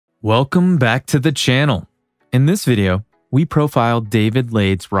Welcome back to the channel. In this video, we profiled David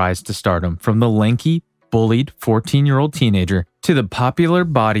Lade's rise to stardom from the lanky, bullied 14-year-old teenager to the popular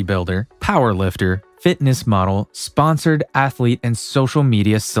bodybuilder, powerlifter, fitness model, sponsored athlete, and social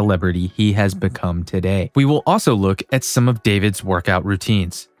media celebrity he has become today. We will also look at some of David's workout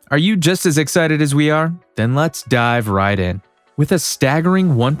routines. Are you just as excited as we are? Then let's dive right in. With a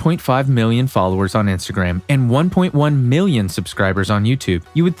staggering 1.5 million followers on Instagram and 1.1 million subscribers on YouTube,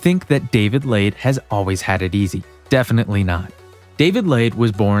 you would think that David Lade has always had it easy. Definitely not. David Lade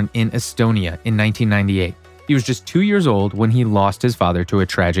was born in Estonia in 1998. He was just 2 years old when he lost his father to a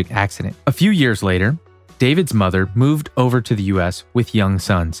tragic accident. A few years later, David's mother moved over to the US with young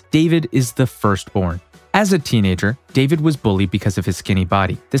sons. David is the firstborn. As a teenager, David was bullied because of his skinny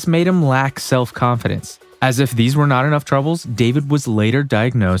body. This made him lack self-confidence. As if these were not enough troubles, David was later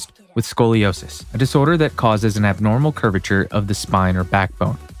diagnosed with scoliosis, a disorder that causes an abnormal curvature of the spine or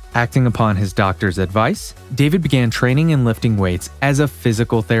backbone. Acting upon his doctor's advice, David began training and lifting weights as a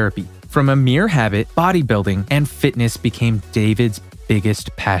physical therapy. From a mere habit, bodybuilding and fitness became David's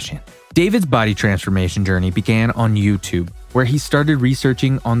biggest passion. David's body transformation journey began on YouTube, where he started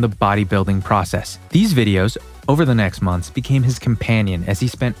researching on the bodybuilding process. These videos, over the next months, became his companion as he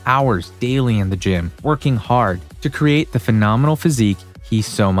spent hours daily in the gym, working hard to create the phenomenal physique he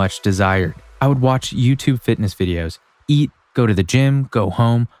so much desired. I would watch YouTube fitness videos, eat, go to the gym, go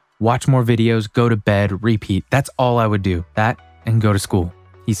home, watch more videos, go to bed, repeat. That's all I would do. That and go to school,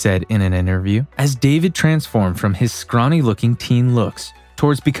 he said in an interview. As David transformed from his scrawny-looking teen looks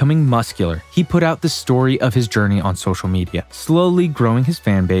towards becoming muscular, he put out the story of his journey on social media, slowly growing his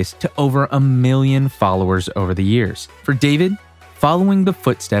fan base to over 1 million followers over the years. For David, following the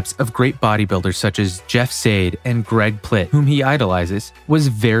footsteps of great bodybuilders such as Jeff Sade and Greg Plitt, whom he idolizes, was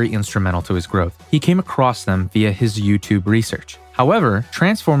very instrumental to his growth. He came across them via his YouTube research. However,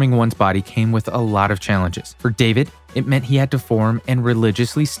 transforming one's body came with a lot of challenges. For David, it meant he had to form and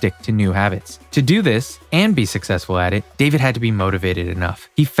religiously stick to new habits. To do this and be successful at it, David had to be motivated enough.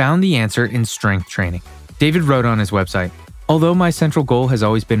 He found the answer in strength training. David wrote on his website, "Although my central goal has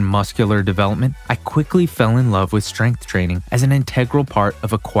always been muscular development, I quickly fell in love with strength training as an integral part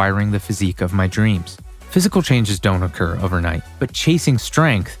of acquiring the physique of my dreams. Physical changes don't occur overnight, but chasing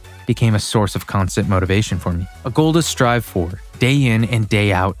strength became a source of constant motivation for me, a goal to strive for, day in and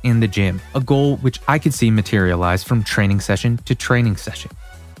day out in the gym, a goal which I could see materialize from training session to training session."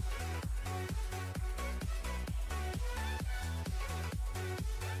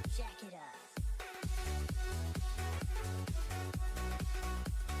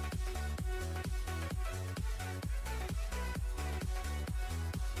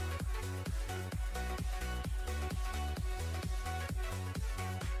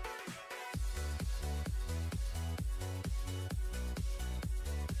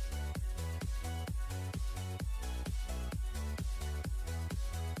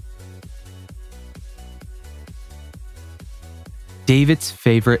 David's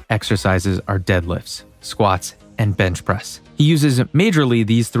favorite exercises are deadlifts, squats, and bench press. He uses majorly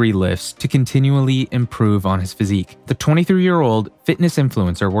these three lifts to continually improve on his physique. The 23-year-old fitness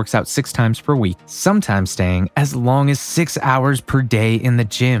influencer works out 6 times per week, sometimes staying as long as 6 hours per day in the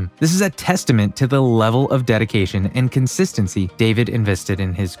gym. This is a testament to the level of dedication and consistency David invested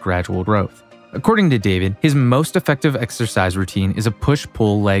in his gradual growth. According to David, his most effective exercise routine is a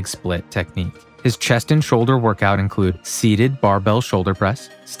push-pull leg split technique. His chest and shoulder workout include seated barbell shoulder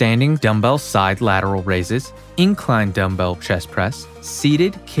press, standing dumbbell side lateral raises, incline dumbbell chest press,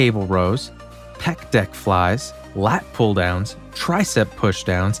 seated cable rows, pec deck flies, lat pull downs, tricep push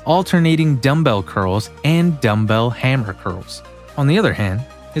downs, alternating dumbbell curls, and dumbbell hammer curls. On the other hand,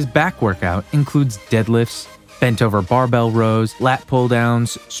 his back workout includes deadlifts, bent over barbell rows, lat pull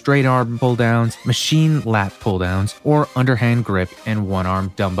downs, straight arm pull downs, machine lat pull downs, or underhand grip and one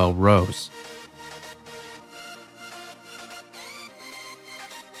arm dumbbell rows.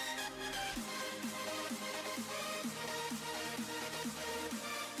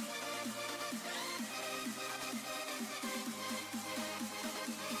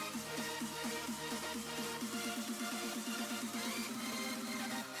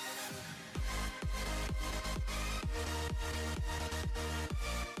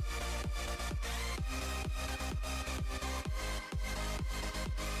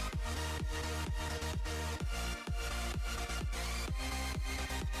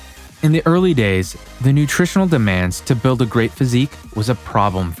 In the early days, the nutritional demands to build a great physique was a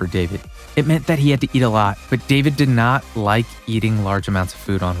problem for David. It meant that he had to eat a lot, but David did not like eating large amounts of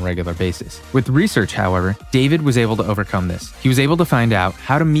food on a regular basis. With research, however, David was able to overcome this. He was able to find out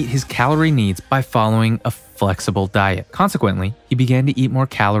how to meet his calorie needs by following a flexible diet. Consequently, he began to eat more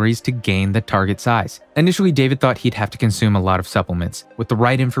calories to gain the target size. Initially, David thought he'd have to consume a lot of supplements. With the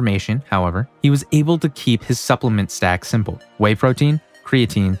right information, however, he was able to keep his supplement stack simple: whey protein,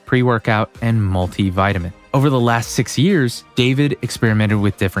 creatine, pre-workout, and multivitamin. Over the last 6 years, David experimented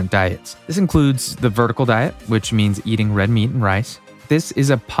with different diets. This includes the vertical diet, which means eating red meat and rice. This is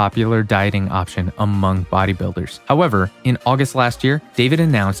a popular dieting option among bodybuilders. However, in August last year, David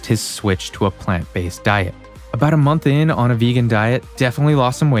announced his switch to a plant-based diet. About a month in on a vegan diet, definitely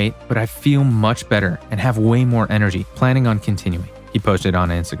lost some weight, but I feel much better and have way more energy, planning on continuing. He posted on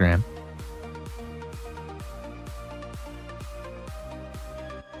Instagram.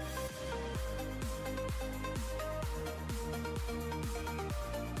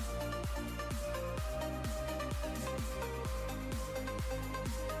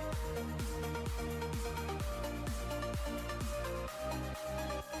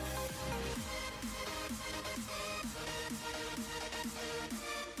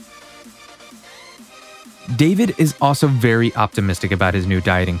 David is also very optimistic about his new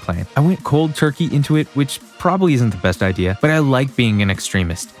dieting plan. I went cold turkey into it, which probably isn't the best idea, but I like being an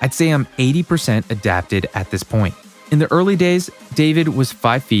extremist. I'd say I'm 80% adapted at this point. In the early days, David was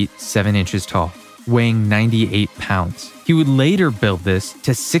 5 feet 7 inches tall, weighing 98 pounds. He would later build this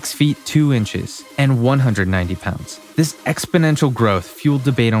to 6 feet 2 inches and 190 pounds. This exponential growth fueled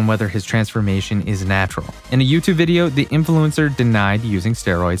debate on whether his transformation is natural. In a YouTube video, the influencer denied using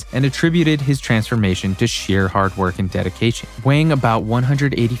steroids and attributed his transformation to sheer hard work and dedication. Weighing about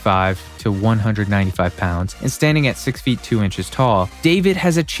 185 to 195 pounds and standing at 6 feet 2 inches tall, David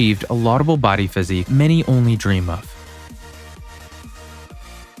has achieved a laudable body physique many only dream of.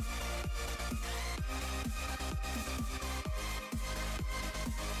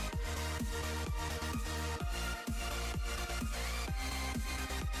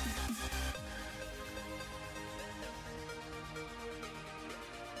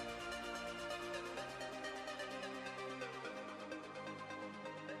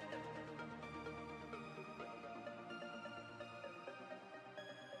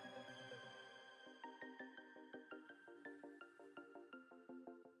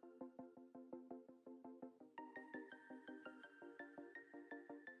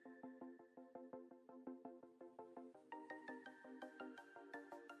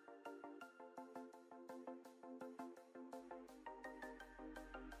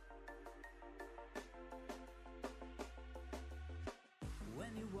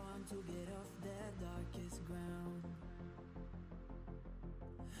 When you want to get off that darkest ground,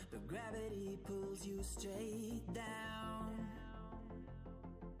 the gravity pulls you straight down.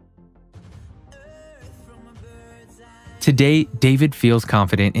 Earth from a bird's eye. Today, David feels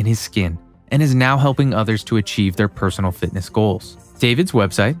confident in his skin and is now helping others to achieve their personal fitness goals. David's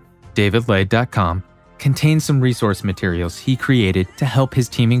website, davidlaid.com, contains some resource materials he created to help his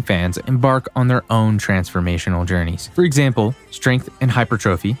teaming fans embark on their own transformational journeys. For example, Strength and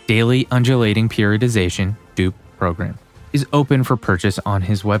Hypertrophy Daily Undulating Periodization (DUPE) program is open for purchase on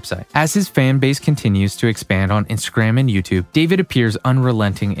his website. As his fan base continues to expand on Instagram and YouTube, David appears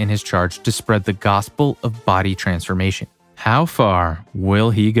unrelenting in his charge to spread the gospel of body transformation. How far will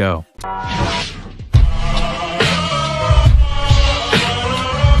he go?